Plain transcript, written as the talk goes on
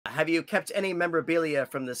have you kept any memorabilia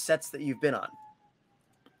from the sets that you've been on?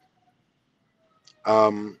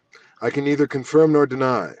 I can neither confirm nor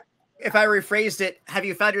deny. If I rephrased it, have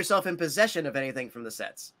you found yourself in possession of anything from the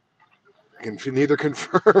sets? I can neither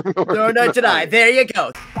confirm nor deny. There you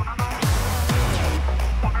go.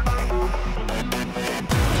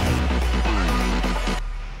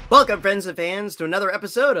 Welcome, friends and fans, to another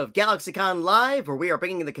episode of GalaxyCon Live, where we are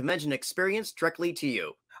bringing the convention experience directly to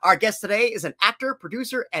you. Our guest today is an actor,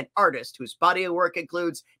 producer, and artist whose body of work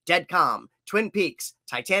includes Dead Calm, Twin Peaks,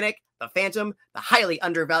 Titanic, The Phantom, the highly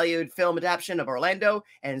undervalued film adaptation of Orlando,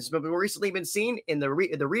 and has more recently been seen in the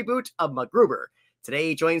reboot of MacGruber. Today,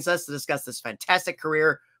 he joins us to discuss this fantastic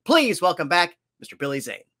career. Please welcome back Mr. Billy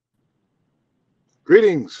Zane.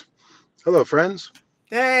 Greetings. Hello, friends.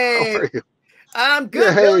 Hey. How are you? I'm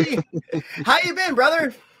good, Billy. How you been,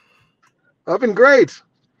 brother? I've been great.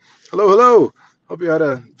 Hello, hello. Hope you had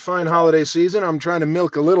a fine holiday season. I'm trying to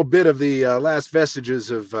milk a little bit of the last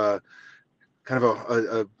vestiges of kind of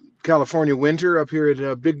a California winter up here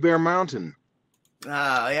at Big Bear Mountain.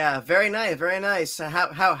 Yeah, very nice, very nice.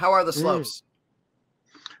 How are the slopes?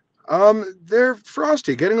 They're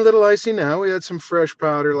frosty, getting a little icy now. We had some fresh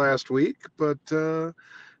powder last week, but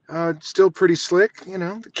still pretty slick. You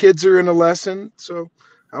know, the kids are in a lesson, so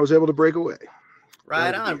I was able to break away.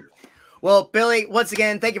 Right on. Well, Billy, once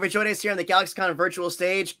again, thank you for joining us here on the GalaxyCon virtual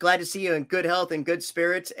stage. Glad to see you in good health and good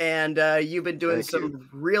spirits. And you've been doing some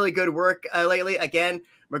really good work lately. Again,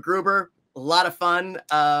 MacGruber, a lot of fun.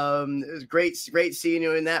 It was great seeing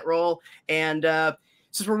you in that role. And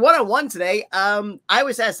since we're one-on-one today, I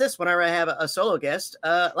always ask this whenever I have a solo guest.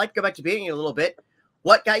 I'd like to go back to being a little bit.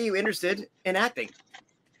 What got you interested in acting?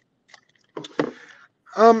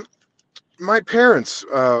 My parents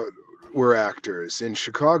were actors in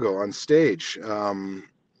Chicago on stage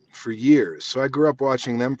for years. So I grew up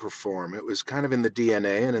watching them perform. It was kind of in the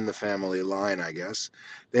DNA and in the family line, I guess.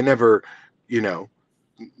 They never,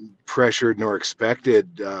 pressured nor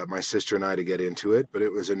expected my sister and I to get into it, but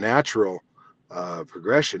it was a natural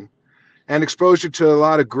progression. And exposure to a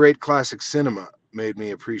lot of great classic cinema made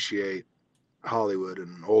me appreciate Hollywood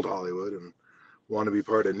and old Hollywood and want to be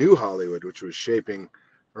part of new Hollywood, which was shaping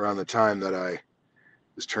around the time that I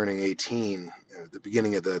was turning 18. The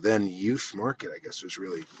beginning of the then youth market, I guess, was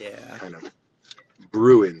really kind of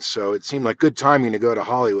brewing. So it seemed like good timing to go to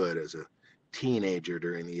Hollywood as a teenager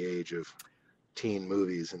during the age of teen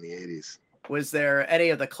movies in the 80s. Was there any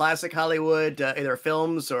of the classic Hollywood, either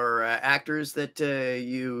films or actors that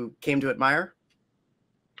you came to admire?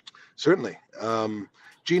 Certainly.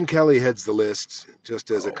 Gene Kelly heads the list,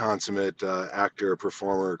 just as a consummate actor,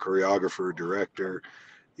 performer, choreographer, director.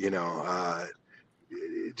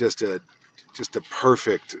 Just a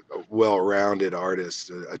perfect, well-rounded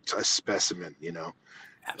artist, a specimen.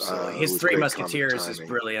 Absolutely, his Three Musketeers is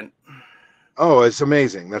brilliant. Oh, it's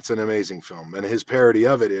amazing. That's an amazing film, and his parody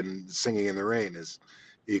of it in Singing in the Rain is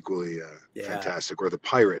equally fantastic. Or The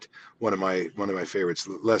Pirate, one of my favorites,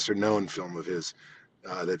 lesser-known film of his.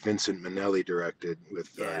 That Vincent Minnelli directed with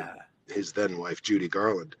his then wife Judy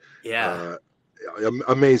Garland.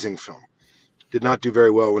 Amazing film. Did not do very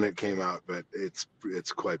well when it came out, but it's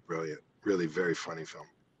quite brilliant. Really very funny film.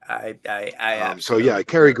 So yeah,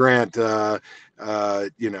 Cary Grant, Joel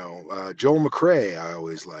McRae I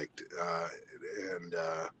always liked, and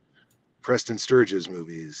Preston Sturges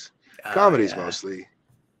movies, comedies mostly.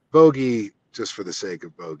 Bogey just for the sake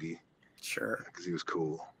of Bogey. Sure. Because he was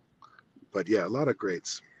cool. But yeah, a lot of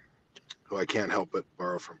greats who I can't help but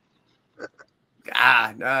borrow from.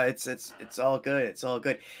 No, it's all good. It's all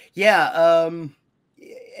good. Yeah.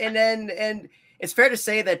 And it's fair to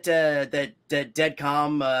say that that Dead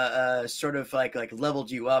Calm sort of like leveled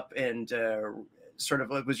you up and sort of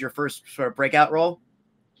was your first sort of breakout role.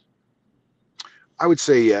 I would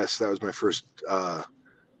say yes. That was my first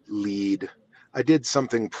lead. I did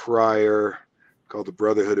something prior called The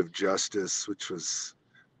Brotherhood of Justice, which was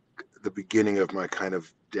the beginning of my kind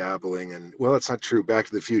of dabbling. And well, it's not true. Back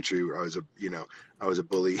to the Future, I was a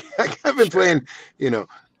bully. I've been playing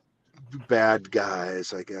bad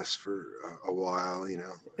guys, I guess, for a while. You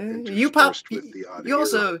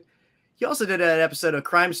also did an episode of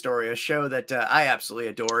Crime Story, a show that I absolutely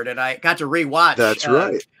adored, and I got to rewatch. That's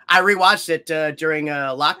right. I rewatched it during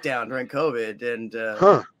lockdown, during COVID, and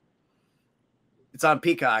it's on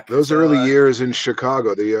Peacock. Those early years in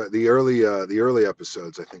Chicago, the early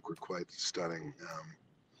episodes, I think, were quite stunning.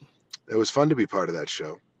 It was fun to be part of that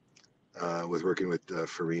show, with working with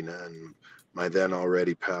Farina and my then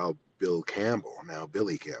already pal Bill Campbell, now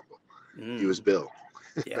Billy Campbell. He was Bill.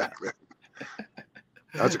 Yeah.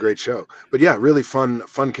 That's a great show. But yeah, really fun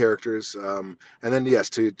characters. And then yes,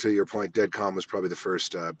 to your point, Deadcom was probably the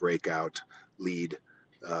first breakout lead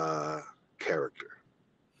character.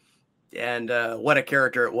 And what a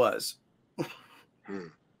character it was.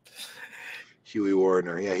 Huey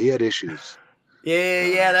Warner. Yeah, he had issues.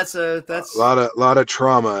 Yeah, that's a lot of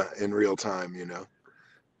trauma in real time, you know,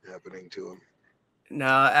 happening to him. No,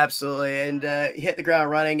 absolutely, and hit the ground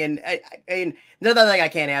running. And I another thing I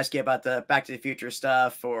can't ask you about the Back to the Future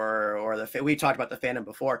stuff, or we talked about the fandom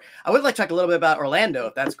before. I would like to talk a little bit about Orlando,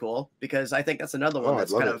 if that's cool, because I think that's another one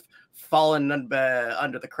that's kind of fallen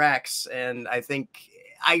under the cracks. And I think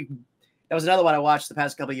that was another one I watched the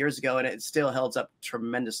past couple of years ago, and it still held up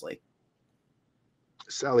tremendously.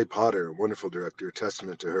 Sally Potter, wonderful director,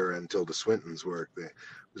 testament to her and Tilda Swinton's work. It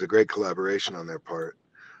was a great collaboration on their part.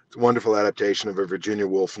 It's a wonderful adaptation of a Virginia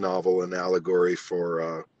Woolf novel, an allegory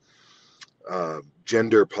for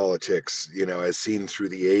gender politics, you know, as seen through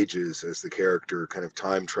the ages, as the character kind of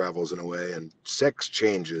time travels in a way, and sex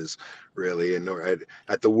changes, really, and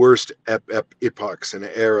at the worst epochs and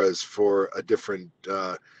eras for a different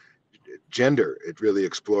gender. It really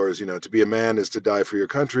explores, you know, to be a man is to die for your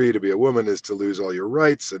country, to be a woman is to lose all your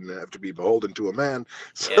rights and have to be beholden to a man.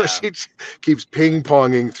 So she keeps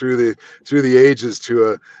ping-ponging through the ages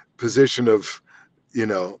to a position of, you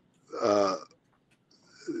know,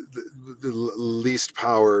 the least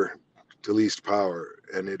power to least power,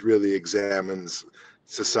 and it really examines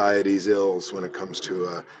society's ills when it comes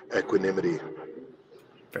to equanimity.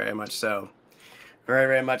 Very much so. Very,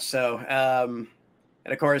 very much so. And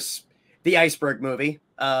of course, the Iceberg movie.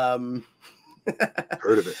 Heard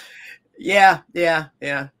of it? Yeah.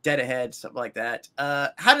 Dead Ahead, something like that.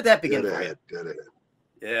 How did that begin for you? Dead Ahead.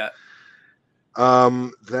 Yeah.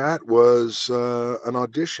 That was an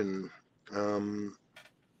audition.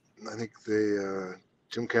 I think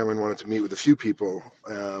Jim Cameron wanted to meet with a few people.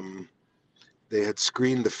 They had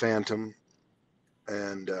screened The Phantom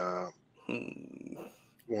and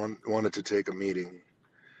wanted to take a meeting.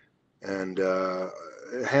 And a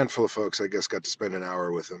handful of folks, I guess, got to spend an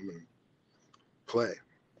hour with him and play.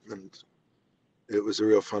 And it was a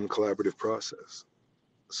real fun collaborative process.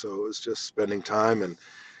 So it was just spending time and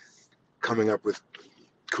coming up with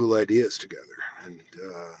cool ideas together and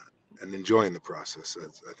enjoying the process.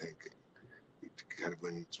 That's, I think, kind of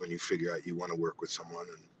when you figure out you want to work with someone,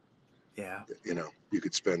 and you know, you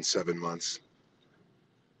could spend 7 months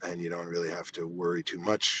and you don't really have to worry too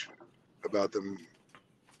much about them,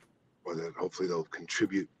 or that hopefully they'll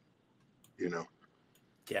contribute, you know,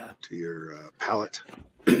 to your palette.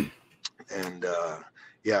 And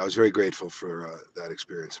I was very grateful for that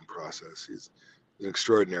experience and process. He's an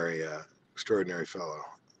extraordinary fellow,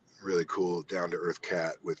 really cool, down-to-earth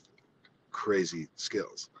cat with crazy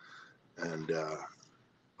skills, and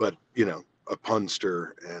but you know, a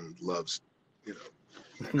punster and loves, you know,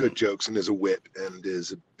 good jokes and is a wit and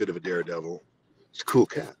is a bit of a daredevil. It's a cool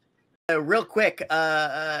cat. Real quick,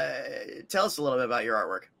 tell us a little bit about your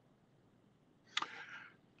artwork.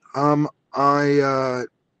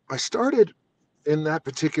 I started in that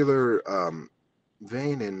particular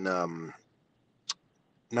vein in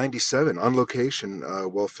 '97 on location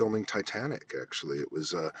while filming Titanic. Actually, it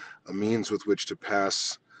was a means with which to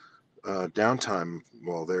pass downtime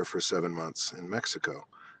while there for 7 months in Mexico.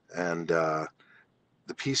 And the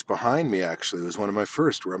piece behind me actually was one of my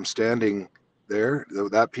first, where I'm standing there.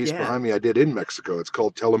 That piece behind me I did in Mexico. It's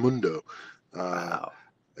called Telemundo. Wow.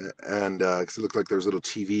 And because it looked like there was a little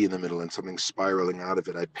TV in the middle and something spiraling out of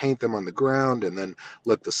it. I'd paint them on the ground and then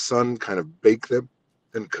let the sun kind of bake them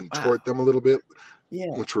and contort them a little bit,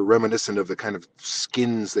 which were reminiscent of the kind of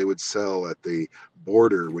skins they would sell at the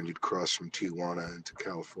border when you'd cross from Tijuana into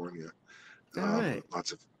California.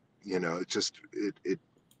 Lots of, you know, it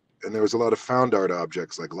and there was a lot of found art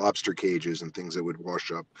objects like lobster cages and things that would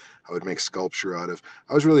wash up. I would make sculpture out of.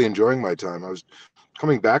 I was really enjoying my time. I was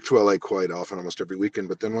coming back to LA quite often, almost every weekend.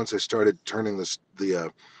 But then once I started turning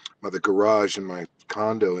the garage in my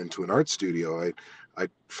condo into an art studio, I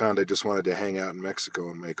found I just wanted to hang out in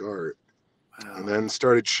Mexico and make art. Wow. And then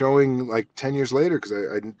started showing like 10 years later, because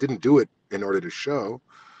I didn't do it in order to show.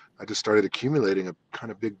 I just started accumulating a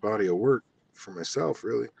kind of big body of work for myself,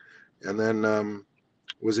 really. And then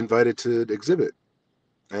was invited to exhibit.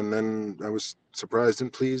 And then I was surprised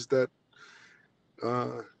and pleased that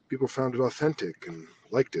people found it authentic and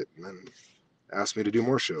liked it, and then asked me to do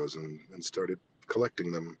more shows and started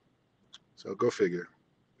collecting them. So go figure.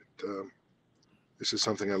 This is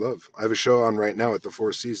something I love. I have a show on right now at the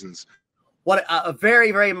Four Seasons. What a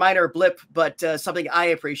very, very minor blip, but something I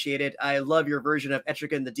appreciated. I love your version of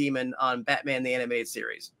Etrigan the Demon on Batman the Animated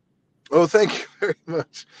Series. Oh, thank you very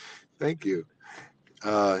much. Thank you.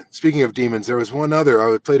 Speaking of demons, there was one other.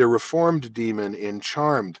 I played a reformed demon in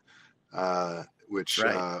Charmed, which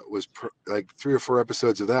Right. was like 3 or 4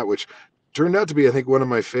 episodes of that, which turned out to be, I think, one of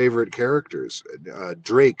my favorite characters.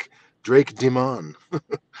 Drake Demon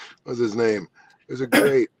was his name. It was a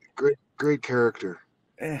great character.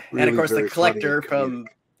 And of Really course, very funny and comedic.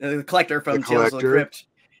 The collector The from Tales of the Collector, Crypt.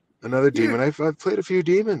 another You demon. I've played a few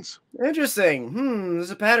demons. interesting. There's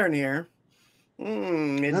a pattern here. Not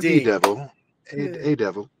the Indeed. devil, a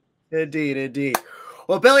devil. Indeed.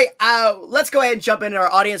 Well, Billy, let's go ahead and jump into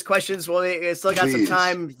our audience questions. Well, we still got some Please.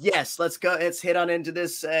 time. Yes, let's go. Let's hit on into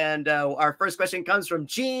this. And our first question comes from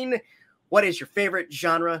Gene. What is your favorite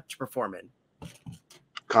genre to perform in?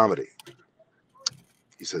 Comedy.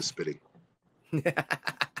 He says spitting.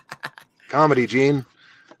 Comedy, Gene.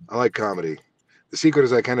 I like comedy. The secret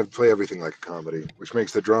is I kind of play everything like a comedy, which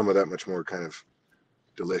makes the drama that much more kind of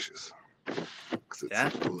delicious. It's Yeah.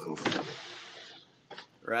 a little funny.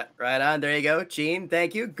 Right on. There you go, Gene.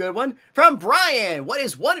 Thank you. Good one. From Brian. What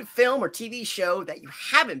is one film or TV show that you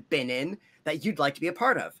haven't been in that you'd like to be a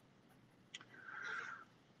part of?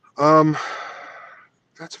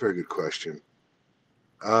 That's a very good question.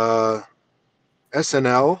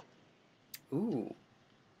 SNL. Ooh.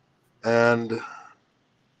 And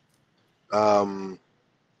I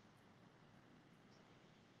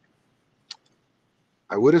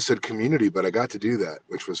would have said Community, but I got to do that,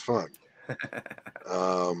 which was fun.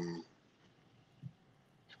 I'm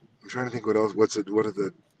trying to think what else. What are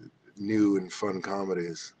the new and fun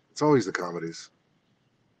comedies? It's always the comedies.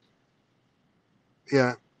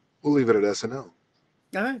 Yeah, we'll leave it at SNL.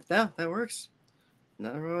 All right, yeah, that works.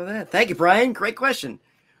 Nothing wrong with that. Thank you, Brian. Great question.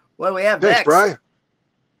 What do we have Thanks, next? Brian.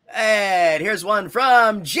 And here's one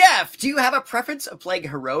from Jeff. Do you have a preference of playing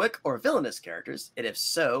heroic or villainous characters? And if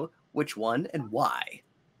so, which one and why?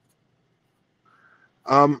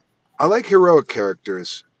 I like heroic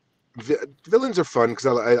characters. Villains are fun because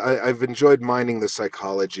I've enjoyed mining the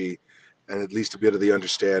psychology and at least a bit of the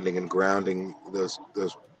understanding and grounding the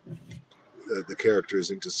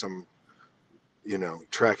characters into some,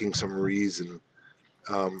 tracking some reason.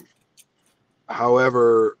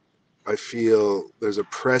 However, I feel there's a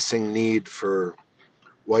pressing need for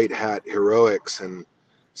white hat heroics and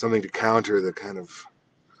something to counter the kind of,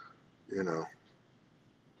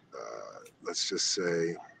 let's just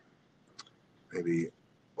say maybe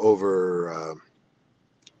overused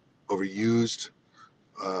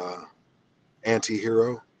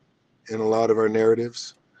anti-hero in a lot of our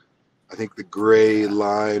narratives. I think the gray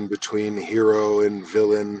line between hero and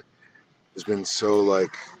villain has been so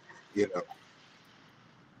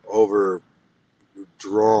overdrawn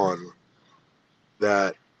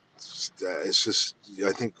that it's just,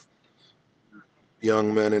 I think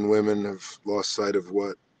young men and women have lost sight of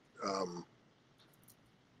what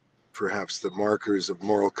perhaps the markers of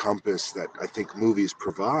moral compass that I think movies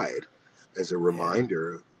provide as a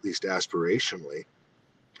reminder, at least aspirationally,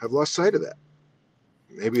 have lost sight of that.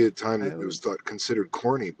 Maybe at the time it was considered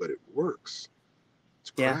corny, but it works.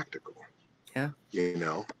 It's practical. Yeah.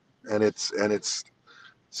 And it's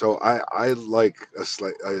so I like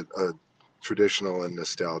a traditional and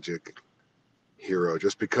nostalgic hero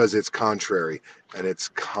just because it's contrary and it's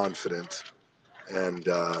confident and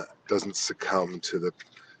doesn't succumb to the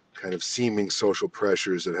kind of seeming social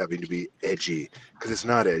pressures of having to be edgy, because it's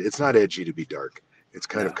not edgy to be dark. It's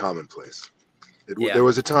kind of commonplace. There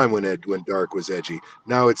was a time when dark was edgy.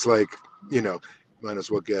 Now it's like, might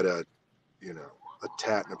as well get a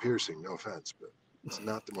tat and a piercing. No offense, but it's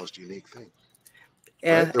not the most unique thing.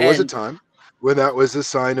 Yeah, right? There was a time when that was a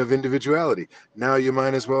sign of individuality. Now you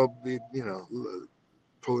might as well be,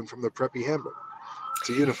 pulling from the preppy handbook. It's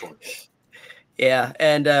a uniform. Yeah,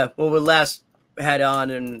 and when we last had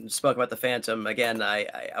on and spoke about the Phantom, again, I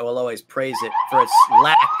will always praise it for its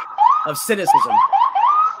lack of cynicism.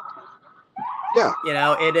 Yeah,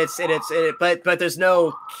 but there's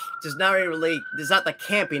not the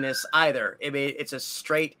campiness either. I mean, it's a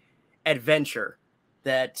straight adventure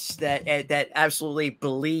that absolutely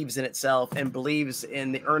believes in itself and believes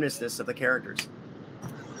in the earnestness of the characters.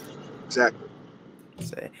 Exactly.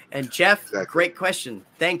 And Jeff, great question.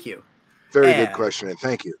 Thank you. Very good question, and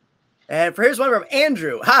thank you. And here's one from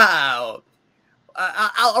Andrew. I'll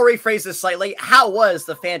rephrase this slightly. How was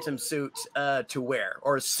the Phantom suit to wear,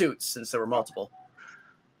 or suits, since there were multiple?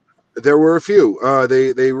 There were a few.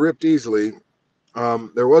 They ripped easily.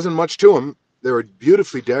 There wasn't much to them. They were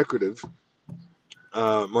beautifully decorative.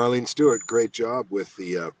 Marlene Stewart, great job with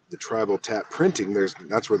the tribal tat printing.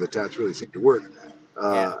 That's where the tats really seem to work.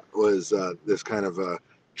 Was this kind of a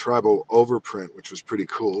tribal overprint, which was pretty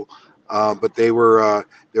cool. But they were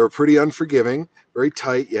pretty unforgiving, very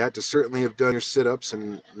tight. You had to certainly have done your sit-ups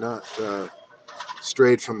and not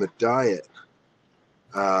strayed from the diet.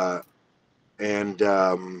 And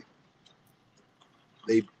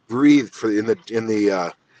they breathed for in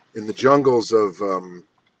the jungles of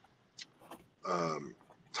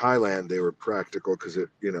Thailand. They were practical because it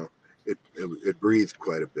breathed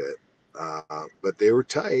quite a bit, but they were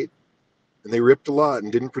tight and they ripped a lot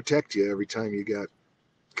and didn't protect you every time you got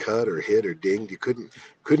cut or hit or dinged. You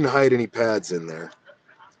couldn't hide any pads in there,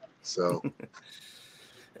 so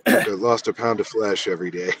lost a pound of flesh every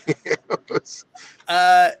day.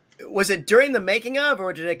 Was it during the making of,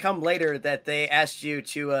 or did it come later that they asked you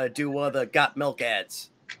to do one of the Got Milk ads?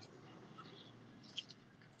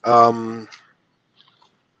 I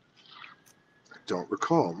don't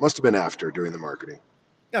recall. Must have been after, during the marketing.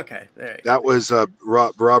 Okay, there you that go. Was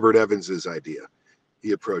Robert Evans's idea.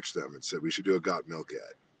 He approached them and said we should do a Got Milk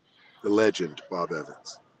ad. The legend, Bob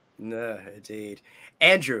Evans. No, indeed.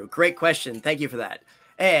 Andrew, great question. Thank you for that.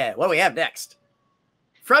 And what do we have next?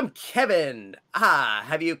 From Kevin.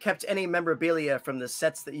 Have you kept any memorabilia from the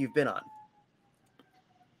sets that you've been on?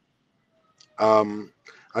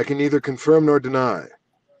 I can neither confirm nor deny.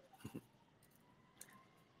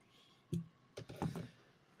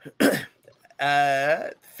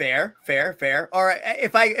 Fair. Or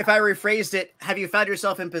if I rephrased it, have you found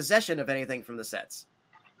yourself in possession of anything from the sets?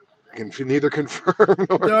 I can neither confirm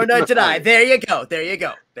nor deny. There you go.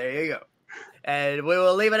 And we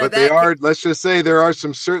will leave it at that. But they are, let's just say there are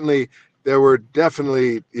some, certainly, there were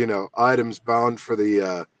definitely, items bound for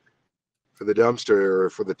the dumpster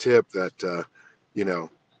or for the tip that,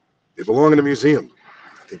 they belong in a museum,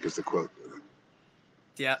 I think is the quote.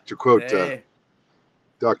 Yeah. To quote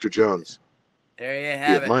Dr. Jones. There you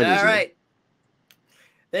have it. All right.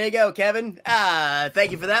 There you go, Kevin.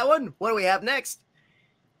 Thank you for that one. What do we have next?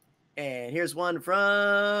 And here's one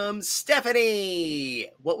from Stephanie.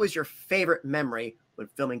 What was your favorite memory when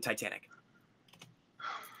filming Titanic?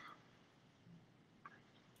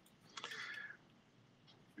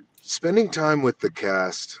 Spending time with the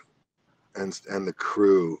cast and the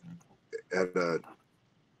crew at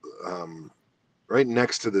right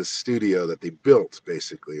next to the studio that they built.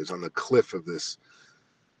 Basically, is on the cliff of this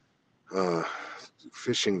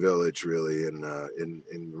fishing village, really,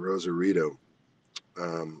 in Rosarito.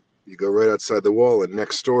 You go right outside the wall, and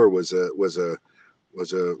next door was the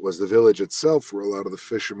village itself, where a lot of the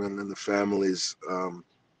fishermen and the families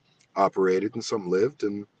operated, and some lived,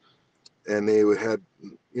 and they had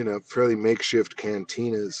fairly makeshift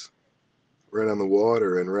cantinas right on the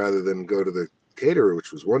water. And rather than go to the caterer,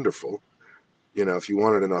 which was wonderful, if you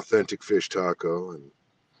wanted an authentic fish taco and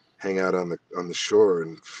hang out on the shore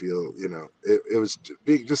and feel, it was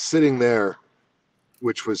just sitting there,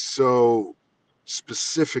 which was so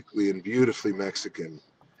specifically and beautifully Mexican.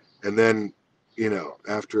 And then,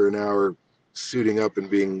 after an hour suiting up and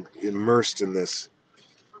being immersed in this,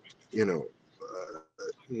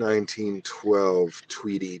 1912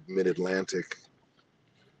 Tweedy mid-Atlantic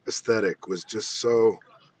aesthetic was just so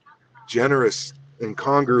generous,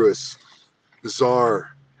 incongruous,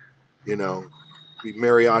 bizarre. The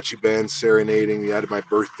mariachi band serenading. You had my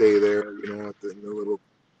birthday there, at the little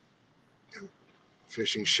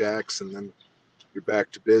fishing shacks, and then you're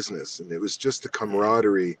back to business. And it was just the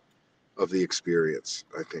camaraderie of the experience,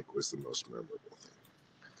 I think, was the most memorable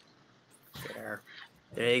thing.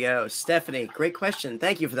 There you go. Stephanie, great question.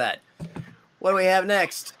 Thank you for that. What do we have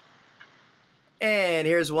next? And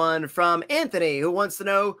here's one from Anthony, who wants to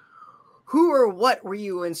know, who or what were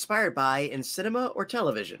you inspired by in cinema or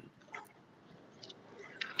television?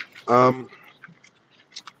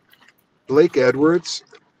 Blake Edwards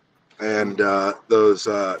and those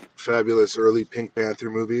fabulous early Pink Panther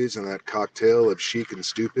movies, and that cocktail of chic and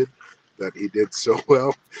stupid that he did so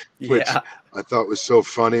well, which I thought was so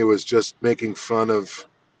funny, was just making fun of,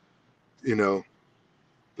 the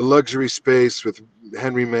luxury space with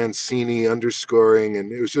Henry Mancini underscoring,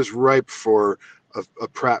 and it was just ripe for a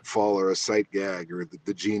pratfall or a sight gag, or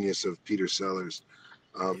the genius of Peter Sellers.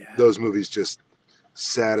 Those movies just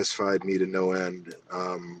satisfied me to no end.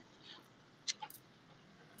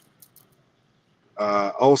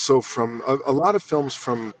 Also from a lot of films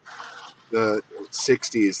from the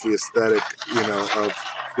 60s, the aesthetic, of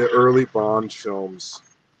the early Bond films,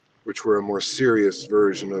 which were a more serious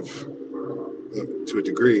version of to a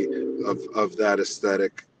degree, of that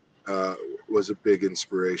aesthetic, was a big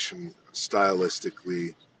inspiration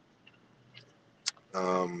stylistically.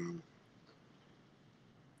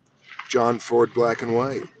 John Ford black and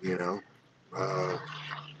white,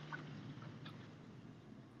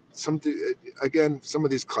 some of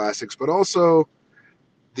these classics, but also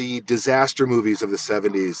the disaster movies of the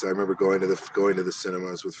 70s. I remember going to the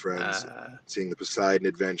cinemas with friends, seeing the Poseidon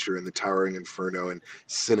Adventure and the Towering Inferno and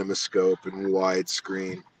CinemaScope and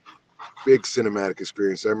widescreen. Big cinematic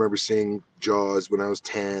experience. I remember seeing Jaws when I was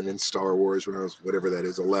 10 and Star Wars when I was whatever that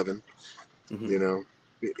is, 11. You know,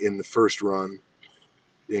 in the first run,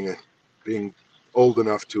 being old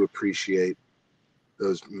enough to appreciate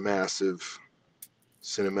those massive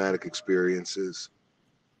cinematic experiences.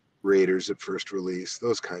 Raiders at first release,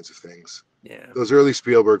 those kinds of things. Yeah. Those early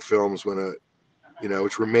Spielberg films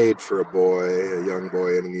which were made for a young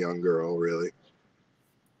boy and a young girl, really.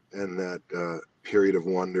 And that period of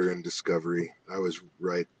wonder and discovery, I was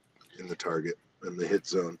right in the target and the hit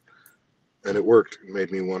zone. And it worked. It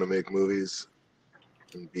made me want to make movies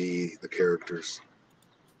and be the characters.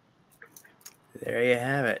 There you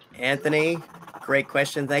have it. Anthony, great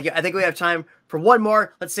question. Thank you. I think we have time for one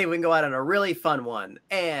more. Let's see if we can go out on a really fun one.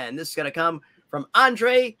 And this is going to come from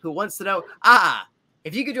Andre, who wants to know,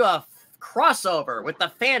 if you could do a crossover with the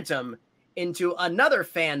Phantom into another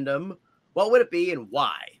fandom, what would it be and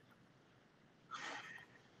why?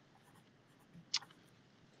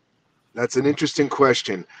 That's an interesting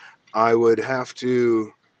question. I would have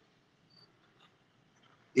to,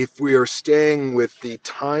 if we are staying with the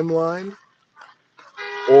timeline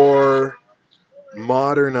or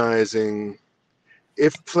modernizing,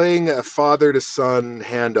 if playing a father to son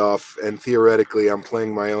handoff and theoretically I'm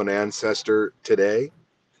playing my own ancestor today,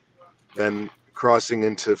 then crossing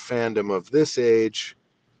into fandom of this age,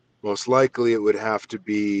 most likely it would have to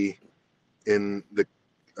be in the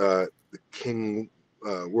King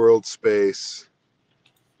world space,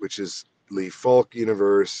 which is Lee Falk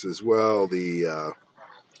universe as well, the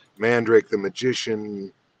Mandrake the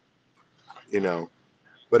Magician,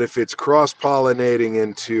 but if it's cross-pollinating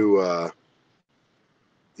into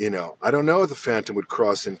I don't know if the Phantom would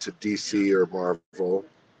cross into DC or Marvel.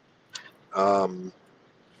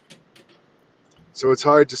 So it's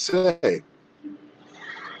hard to say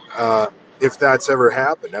if that's ever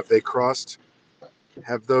happened.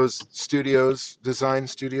 Have those design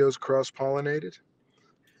studios cross-pollinated?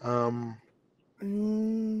 Not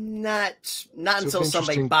until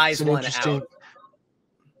somebody buys one out.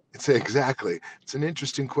 It's an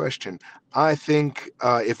interesting question. I think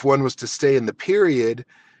if one was to stay in the period,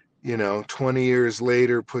 20 years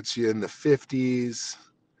later puts you in the 50s.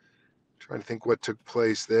 Trying to think what took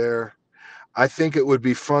place there. I think it would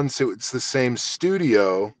be fun. So it's the same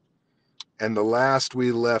studio, and the last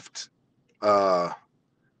we left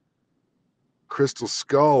Crystal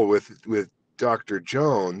Skull with Dr.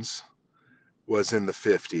 Jones was in the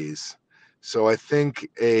 50s. So I think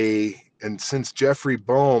and since Jeffrey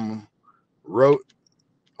Boehm wrote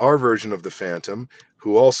our version of the Phantom,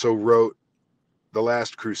 who also wrote The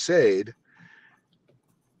Last Crusade,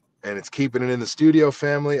 and it's keeping it in the studio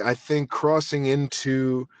family, I think crossing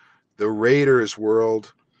into the Raiders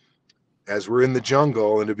world as we're in the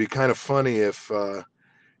jungle, and it'd be kind of funny if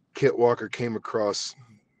Kit Walker came across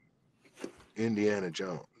Indiana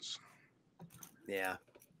Jones. Yeah.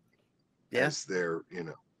 As their,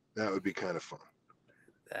 that would be kind of fun.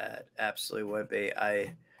 That absolutely would be.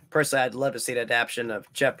 I'd love to see an adaptation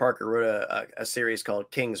of Jeff Parker wrote a series called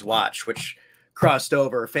King's Watch, which crossed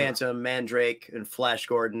over Phantom, Mandrake, and Flash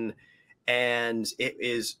Gordon, and it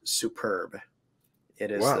is superb.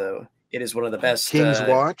 It is it is one of the best. King's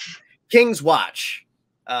Watch. King's Watch.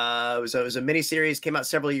 It was a miniseries, came out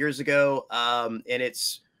several years ago, and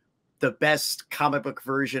it's the best comic book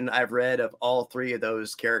version I've read of all three of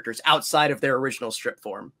those characters outside of their original strip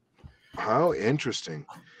form. How interesting.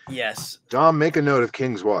 Yes. Dom, make a note of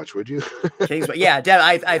King's Watch, would you? King's Watch. Yeah,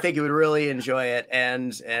 I think you would really enjoy it.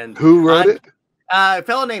 And who wrote it? A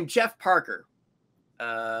fellow named Jeff Parker,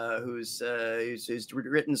 who's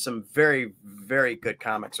written some very, very good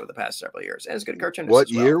comics over the past several years. And it's a good cartoonist. What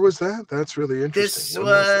year was that? That's really interesting. This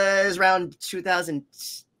was around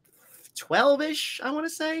 2012-ish, I want to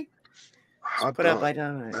say. Put out by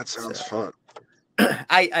Don. That sounds fun.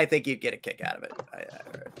 I think you'd get a kick out of it.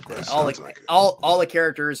 All the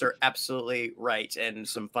characters are absolutely right, and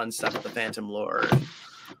some fun stuff with the Phantom lore,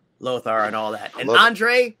 Lothar, and all that. And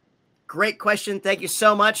Andre, great question. Thank you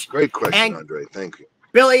so much. Great question, Andre. Thank you.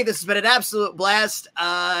 Billy, this has been an absolute blast.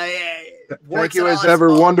 Thank you as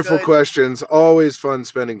ever. Wonderful questions. Always fun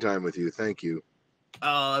spending time with you. Thank you.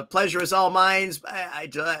 Pleasure is all mine.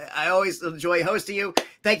 I always enjoy hosting you.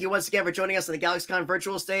 Thank you once again for joining us on the GalaxyCon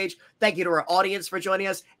virtual stage. Thank you to our audience for joining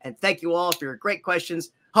us. And thank you all for your great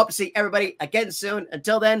questions. Hope to see everybody again soon.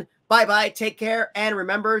 Until then, bye-bye. Take care. And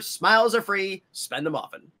remember, smiles are free. Spend them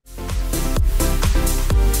often.